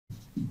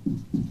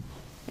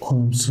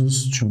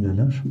Olumsuz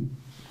cümleler.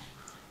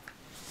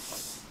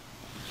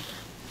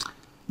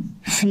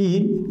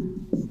 Fiil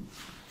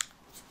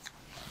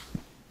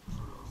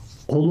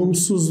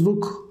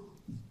olumsuzluk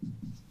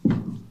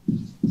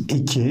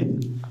 2.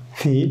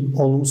 Fiil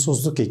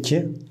olumsuzluk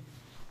 2.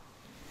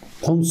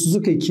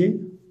 Olumsuzluk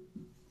 2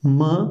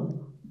 ma,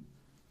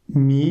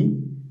 mi,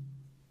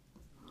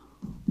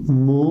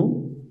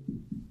 mu,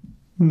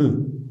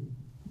 mü.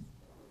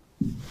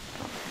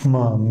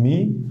 Ma,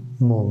 mi,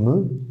 mu,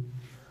 mü.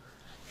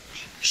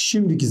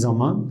 Şimdiki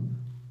zaman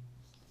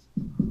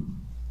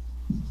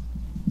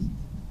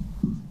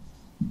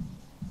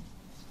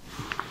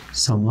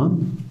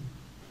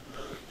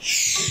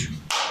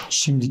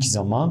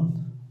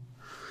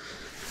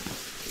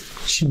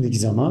şimdiki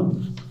zaman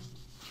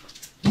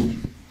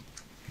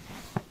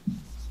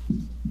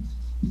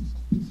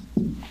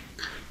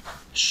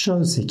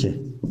şahıs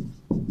 2.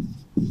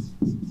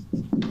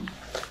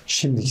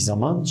 Şimdiki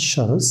zaman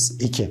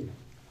şahıs 2.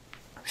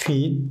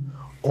 Fiil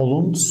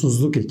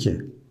olumsuzluk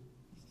 2.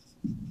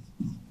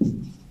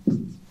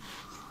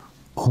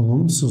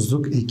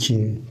 Olumsuzluk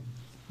 2.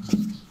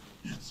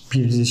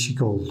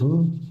 Birleşik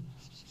oldu.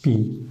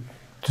 Bir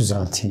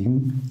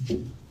düzelteyim.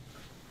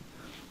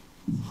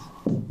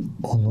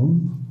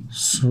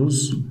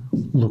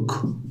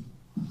 Olumsuzluk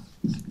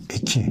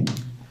 2.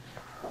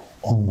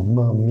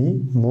 Olma,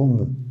 mi, mu,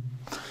 mu.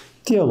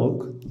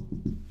 Diyalog.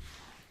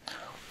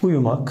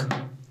 Uyumak.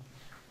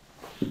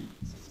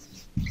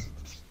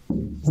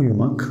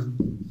 Uyumak.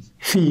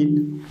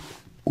 Fiil.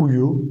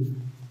 Uyu.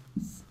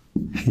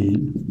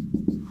 Fiil.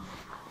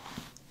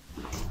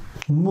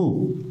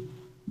 Mu.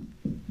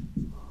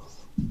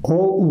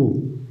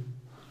 O-u.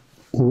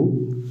 U.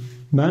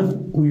 Ben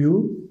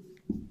uyu.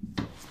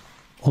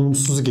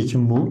 Olumsuzluk eki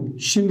mu.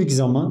 Şimdiki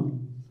zaman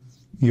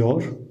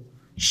yor.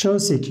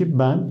 Şahıs eki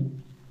ben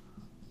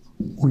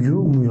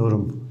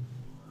uyumuyorum.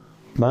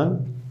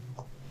 Ben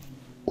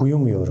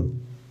uyumuyorum.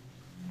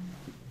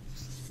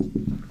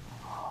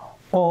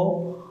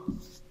 O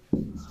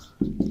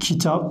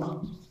kitap,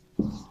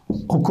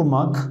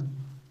 okumak.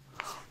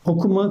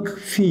 Okumak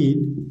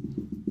fiil.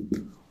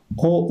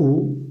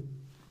 O-u.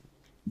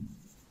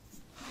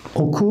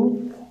 Oku.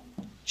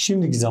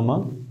 Şimdiki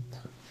zaman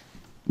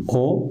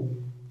o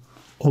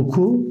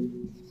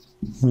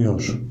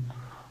okumuyor.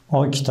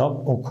 O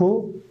kitap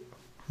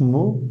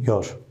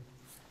okumuyor.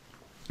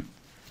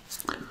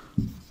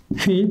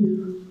 Fiil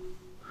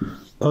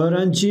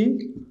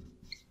öğrenci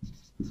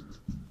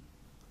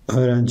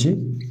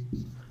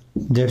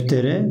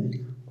deftere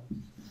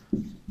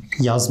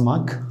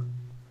yazmak.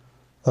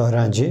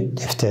 Öğrenci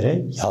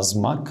deftere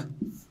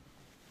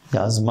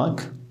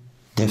yazmak.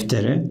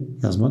 Deftere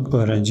yazmak.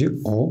 Öğrenci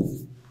o.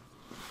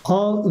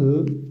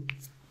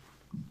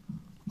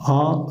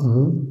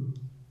 A-ı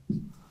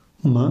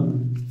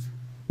mı?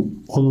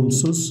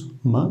 Olumsuz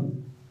mı?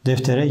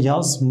 Deftere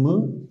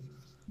yazmıyor.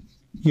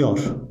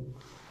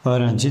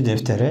 Öğrenci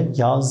deftere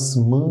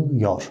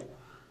yazmıyor.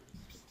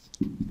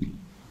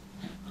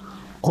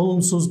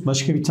 Olumsuz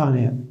başka bir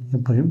tane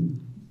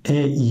yapayım.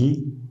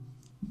 E-i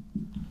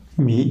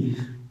mi?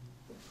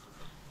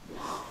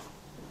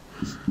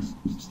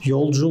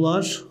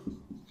 Yolcular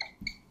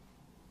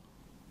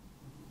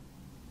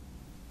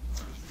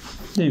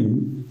değil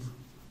mi?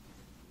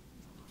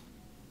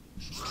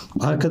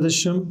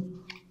 Arkadaşım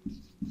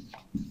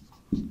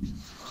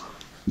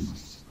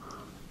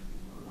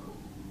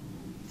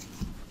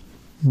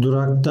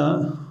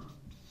durakta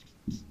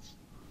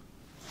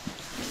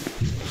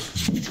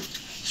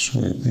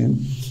şöyle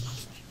yapayım.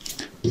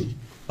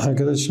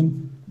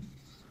 Arkadaşım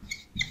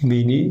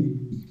beni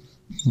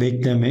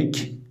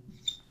beklemek.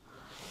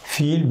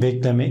 Fiil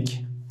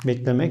beklemek.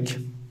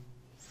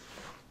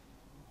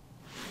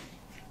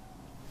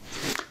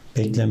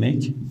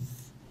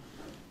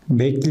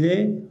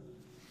 Bekle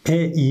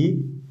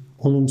e-i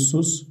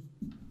olumsuz.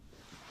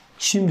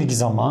 Şimdiki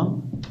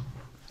zaman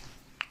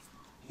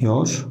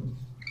yor.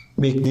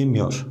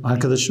 Beklemiyor.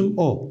 Arkadaşım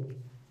o.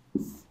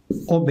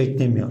 O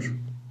beklemiyor.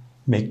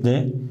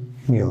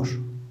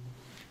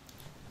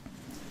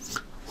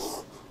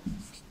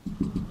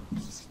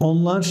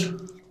 Onlar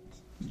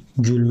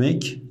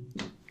gülmek.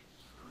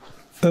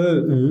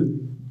 Ö-ü.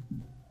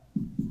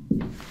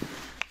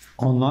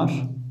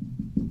 Onlar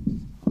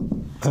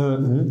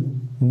ö-ü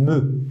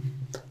mü.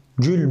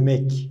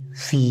 Gülmek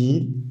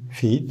fiil.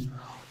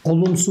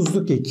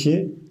 Olumsuzluk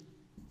eki.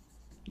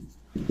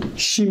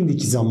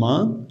 Şimdiki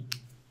zaman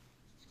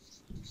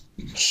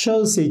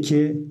şahıs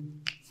eki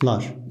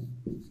lar.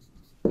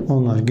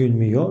 Onlar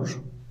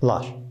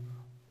gülmüyorlar.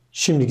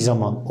 Şimdiki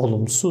zaman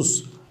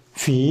olumsuz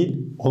fiil.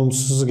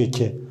 Olumsuzluk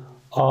eki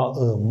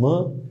a-ı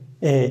mı,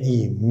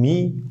 e-i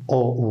mi,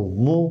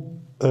 o-u mu,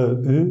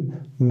 ö-ü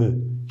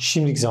mü.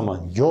 Şimdiki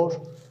zaman yor.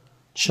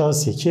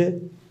 Şahıs eki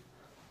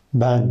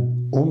ben,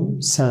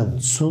 sen,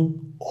 sun,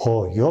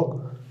 o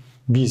yok.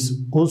 Biz,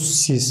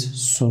 siz,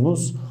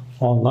 sunuz,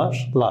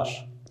 onlar,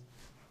 lar.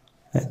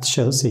 Evet,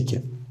 şahıs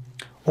eki.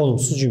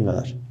 Olumsuz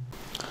cümleler.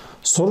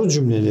 Soru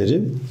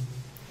cümleleri.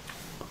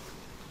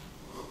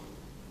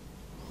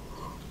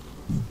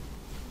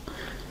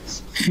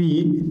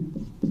 fiil,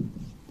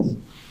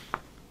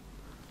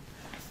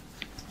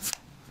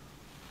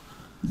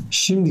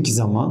 şimdiki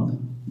zaman,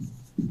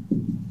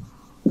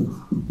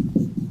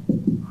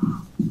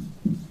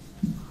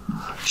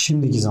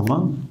 şimdiki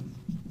zaman,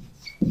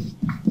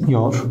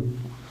 yor,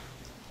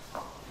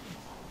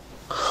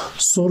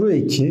 soru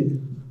eki,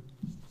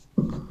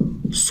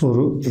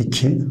 soru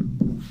eki,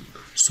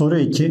 soru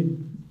eki,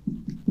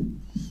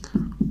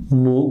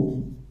 mu,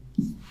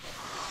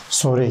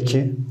 soru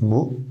eki,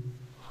 mu,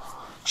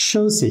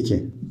 şahıs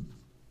eki,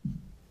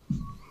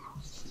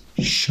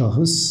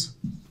 şahıs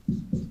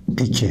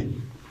eki,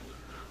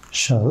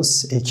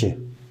 şahıs eki.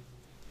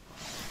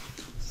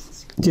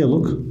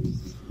 Diyalog.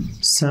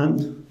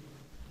 Sen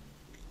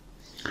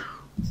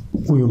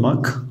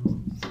uyumak,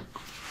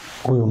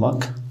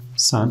 uyumak,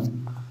 sen.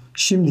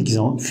 Şimdiki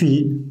zaman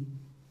fiil,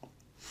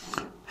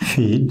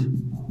 fiil.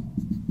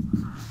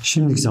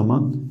 Şimdiki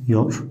zaman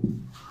yor.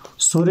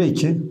 Soru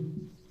eki,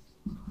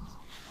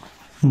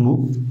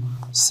 mu,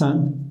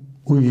 sen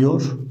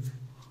uyuyor.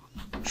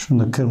 Şunu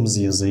da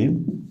kırmızı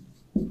yazayım.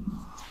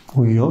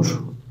 Uyuyor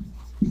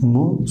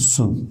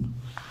musun?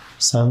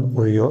 Sen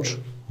uyuyor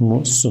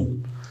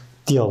musun?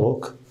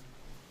 Diyalog.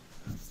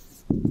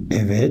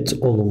 Evet,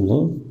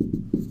 olumlu.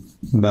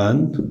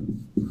 Ben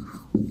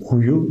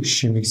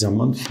şimdiki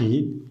zaman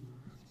fiil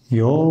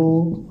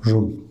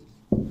yorum.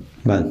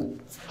 Ben.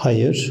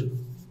 Hayır.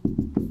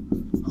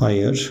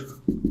 Hayır.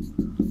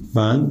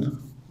 Ben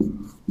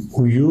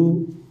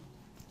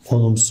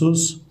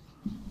olumsuz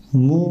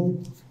mu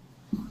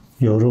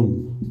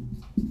yorum.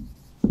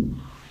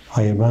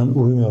 Hayır, ben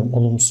uyumuyorum.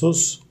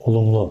 Olumsuz,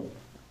 olumlu.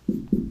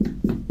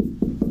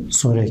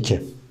 Soru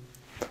eki.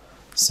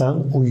 Sen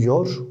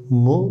uyuyor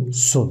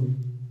musun?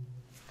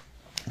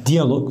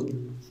 Diyalog.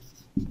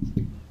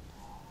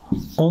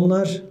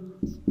 Onlar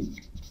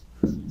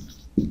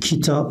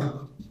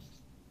kitap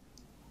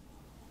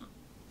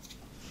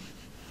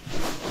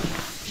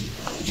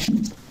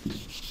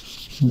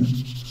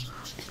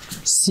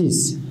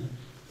siz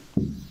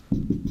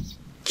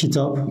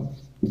kitap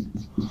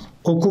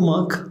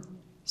okumak,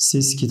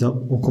 siz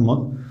kitap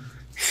okumak,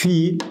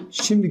 fiil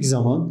şimdiki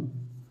zaman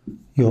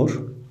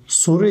yor,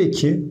 soru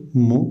eki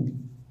mu,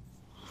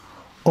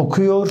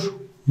 okuyor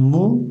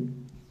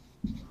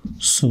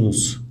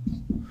musunuz?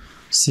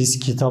 Siz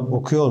kitap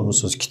okuyor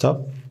musunuz?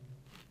 Kitap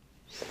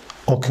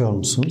okuyor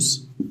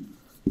musunuz?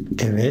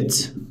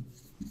 Evet.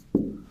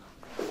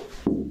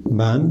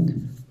 Ben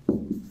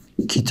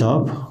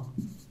kitap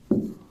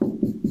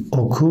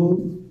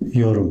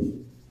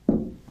okuyorum.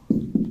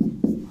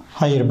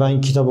 Hayır,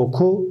 ben kitap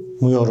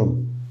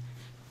okumuyorum.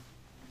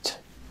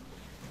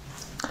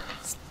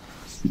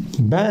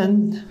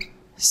 Ben,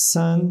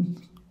 sen,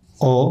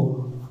 o,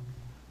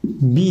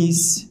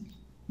 biz,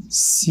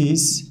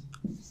 siz,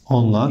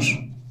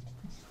 onlar.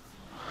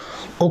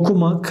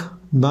 Okumak,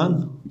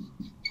 ben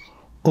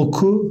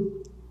okuyor,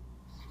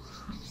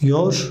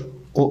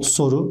 o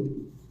soru,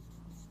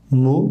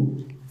 mu,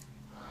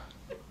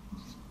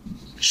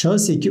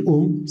 şahıs eki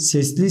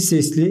sesli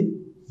sesli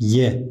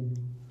ye.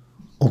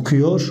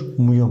 Okuyor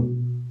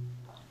muyum?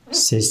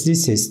 Sesli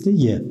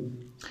sesli ye.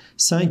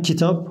 Sen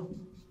kitap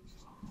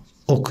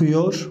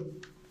okuyor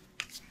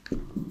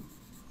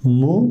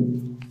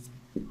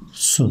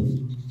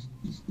musun?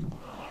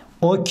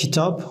 O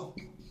kitap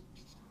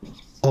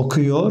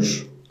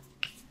okuyor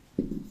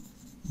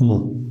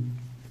mu?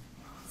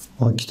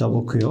 O kitap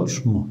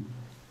okuyor mu?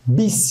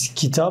 Biz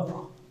kitap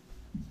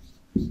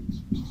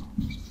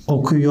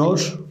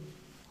okuyor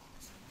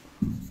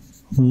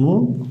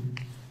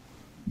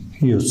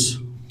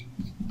muyuz?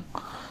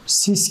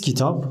 Siz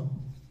kitap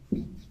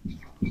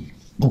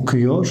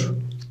okuyor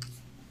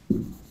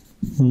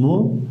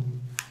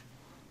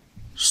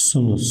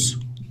musunuz?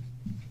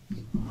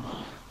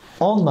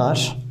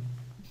 Onlar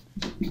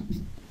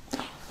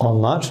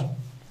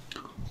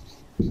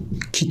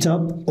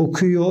kitap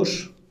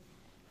okuyor.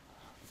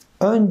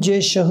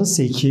 Önce şahıs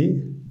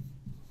eki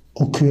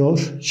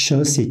okuyor,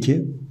 şahıs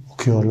eki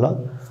okuyorlar.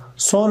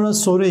 Sonra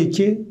soru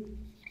eki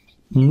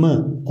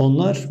mı?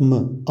 Onlar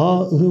mı?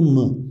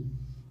 mı?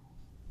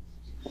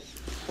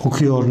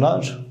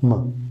 Okuyorlar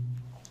mı?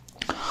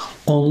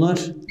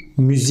 Onlar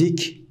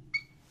müzik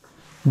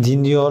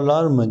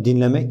dinliyorlar mı?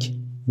 Dinlemek.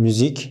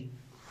 Müzik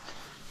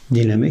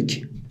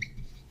dinlemek.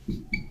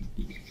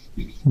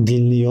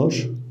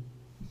 Dinliyorlar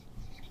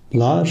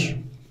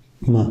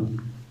mı?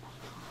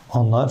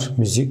 Onlar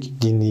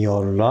müzik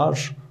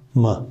dinliyorlar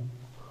mı?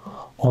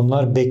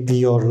 Onlar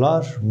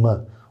bekliyorlar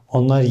mı?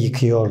 Onlar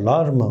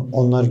yıkıyorlar mı?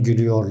 Onlar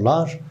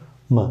gülüyorlar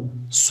mı?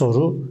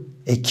 Soru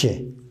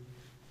eki.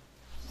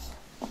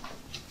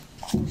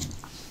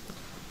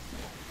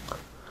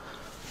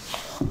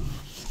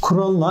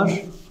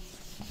 Kurallar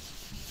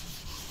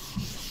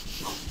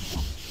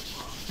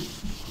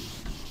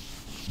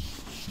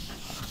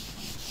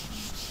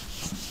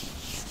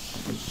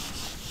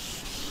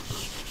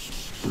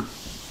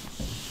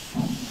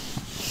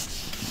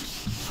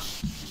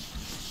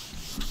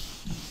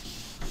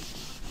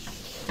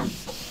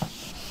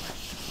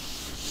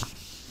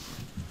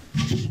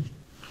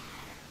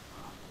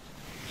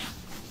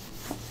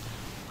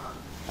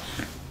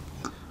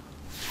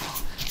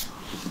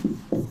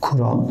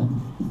Kural.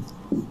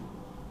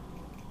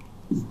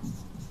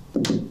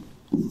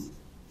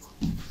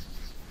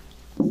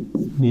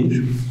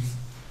 Bir.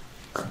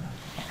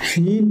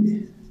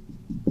 Fiil.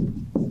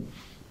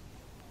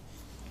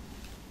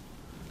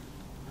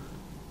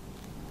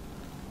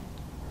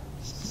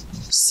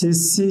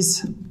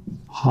 Sessiz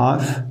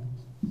harf.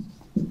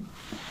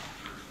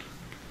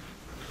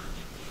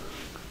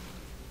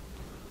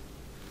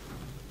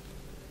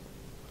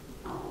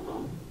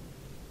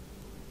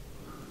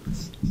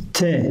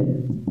 T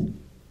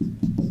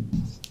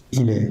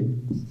ile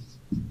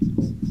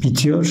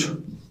bitiyor.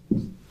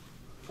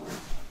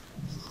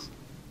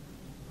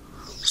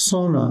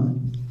 Sonra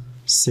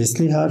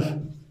sesli harf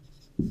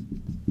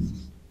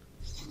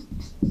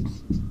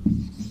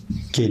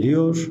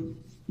geliyor.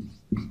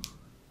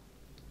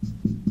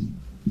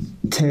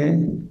 T,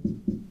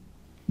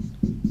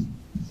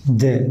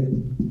 D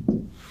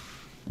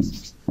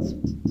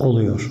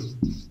oluyor.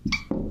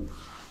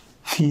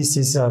 Fiil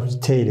sesli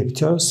harf T ile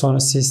bitiyor. Sonra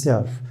sesli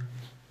harf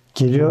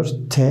geliyor.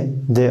 T,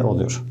 D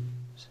oluyor.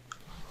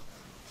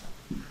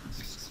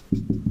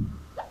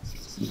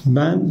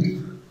 Ben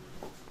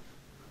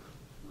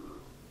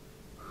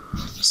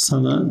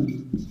sana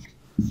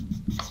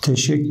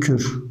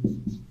teşekkür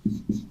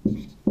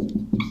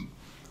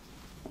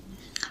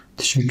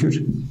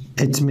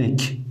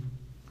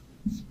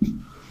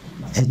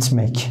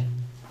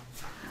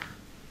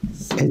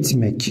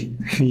etmek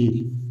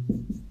fiil.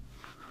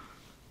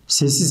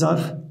 Sessiz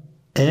harf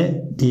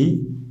e,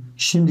 i,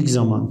 şimdiki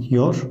zaman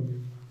yor.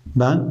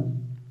 Ben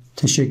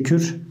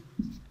teşekkür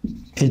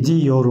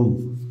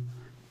ediyorum.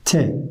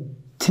 T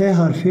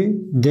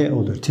harfi D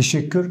olur.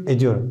 Teşekkür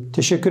ediyorum.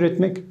 Teşekkür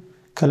etmek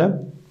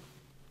kalem.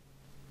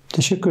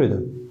 Teşekkür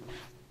ederim.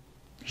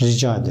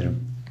 Rica ederim.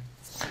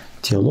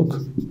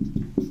 Diyalog.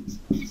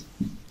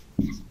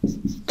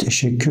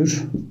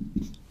 Teşekkür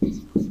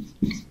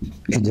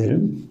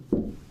ederim.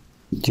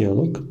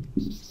 Diyalog.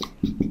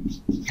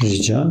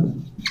 Rica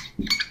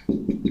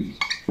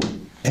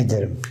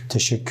ederim.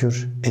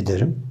 Teşekkür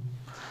ederim.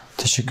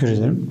 Teşekkür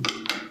ederim.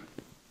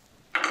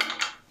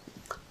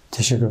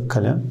 Teşekkür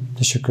kalem.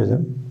 Teşekkür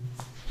ederim.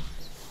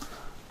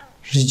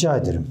 Rica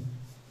ederim.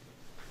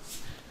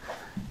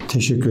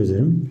 Teşekkür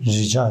ederim.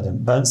 Rica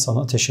ederim. Ben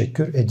sana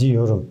teşekkür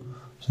ediyorum.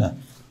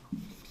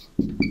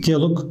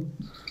 Diyalog.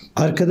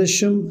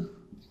 Arkadaşım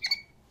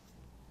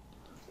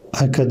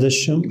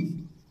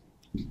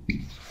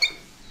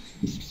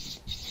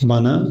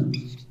bana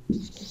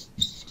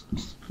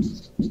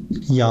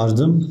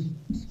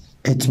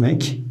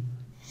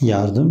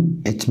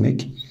yardım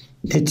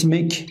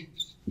etmek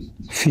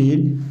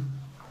fiil.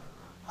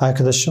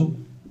 Arkadaşım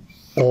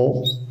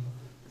o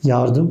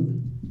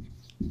yardım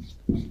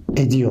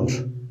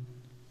ediyor.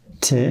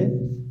 T,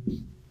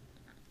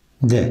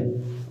 D.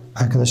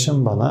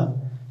 Arkadaşım bana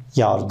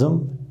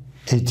yardım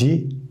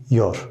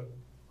ediyor.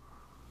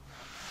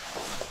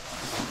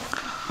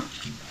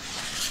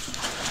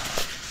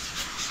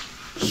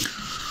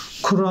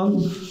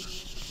 Kural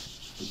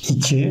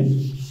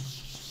 2.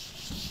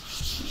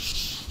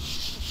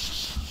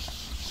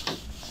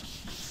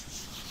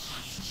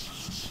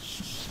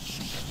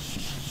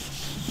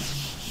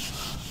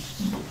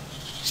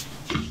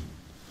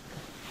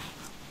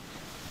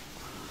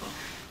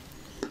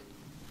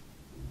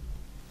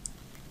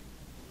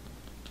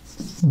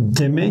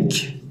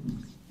 Demek,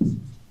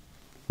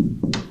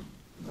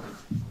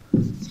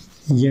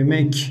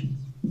 yemek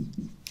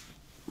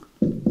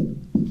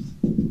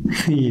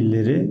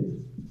fiilleri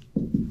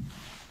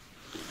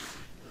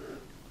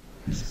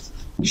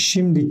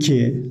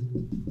şimdiki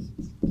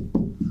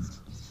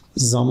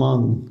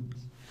zaman,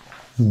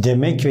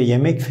 demek ve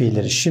yemek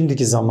fiilleri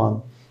şimdiki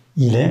zaman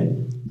ile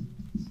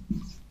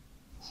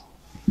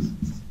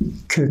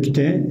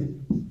kökte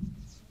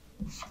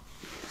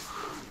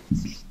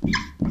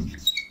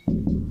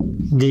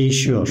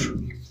değişiyor.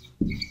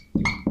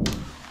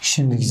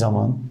 Şimdiki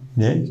zaman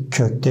ve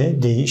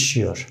kökte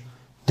değişiyor.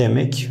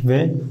 Demek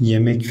ve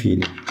yemek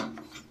fiili.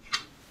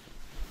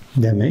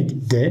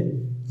 Demek de,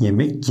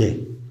 yemek ye.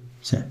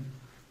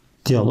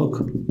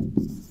 Diyalog.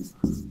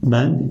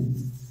 Ben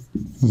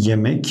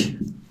yemek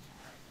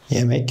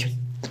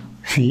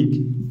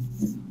fiil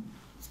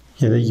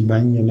ya da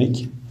ben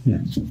yemek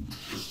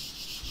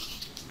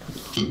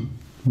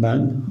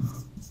ben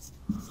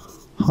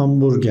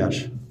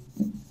hamburger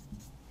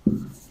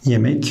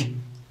yemek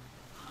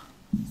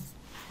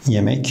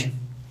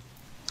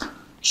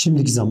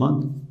şimdiki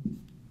zaman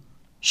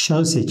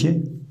şahıs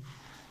eki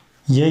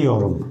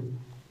yiyorum.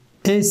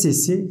 E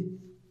sesi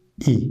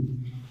i.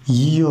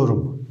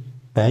 Yiyorum.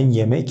 Ben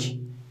yemek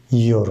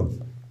yiyorum.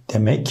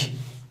 Demek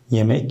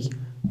yemek.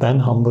 Ben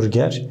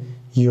hamburger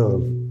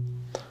yiyorum.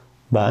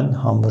 Ben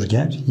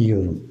hamburger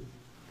yiyorum.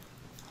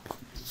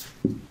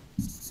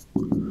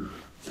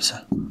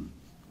 Güzel.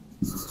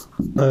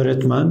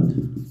 Öğretmen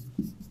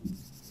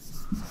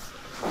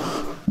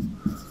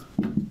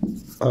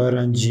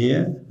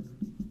öğrenciye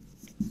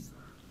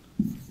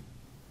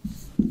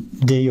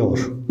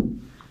diyor.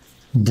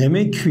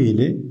 Demek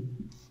fiili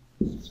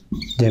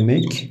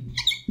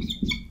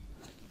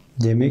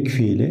demek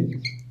fiili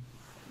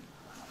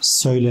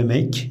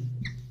Söylemek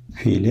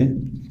fiili.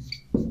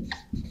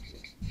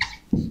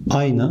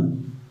 Aynı.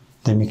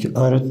 Demek ki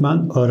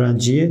öğretmen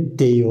öğrenciye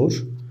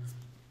diyor.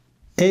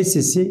 E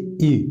sesi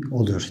i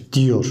oluyor.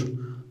 Diyor.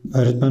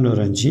 Öğretmen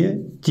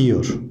öğrenciye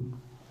diyor.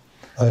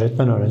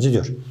 Öğretmen öğrenci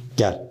diyor.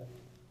 Gel.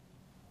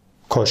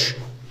 Koş.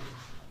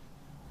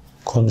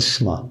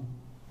 Konuşma.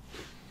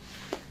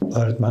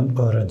 Öğretmen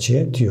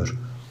öğrenciye diyor.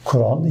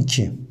 Kural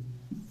 2.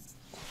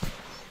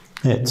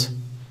 Evet.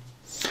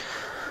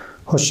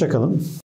 Hoşça kalın.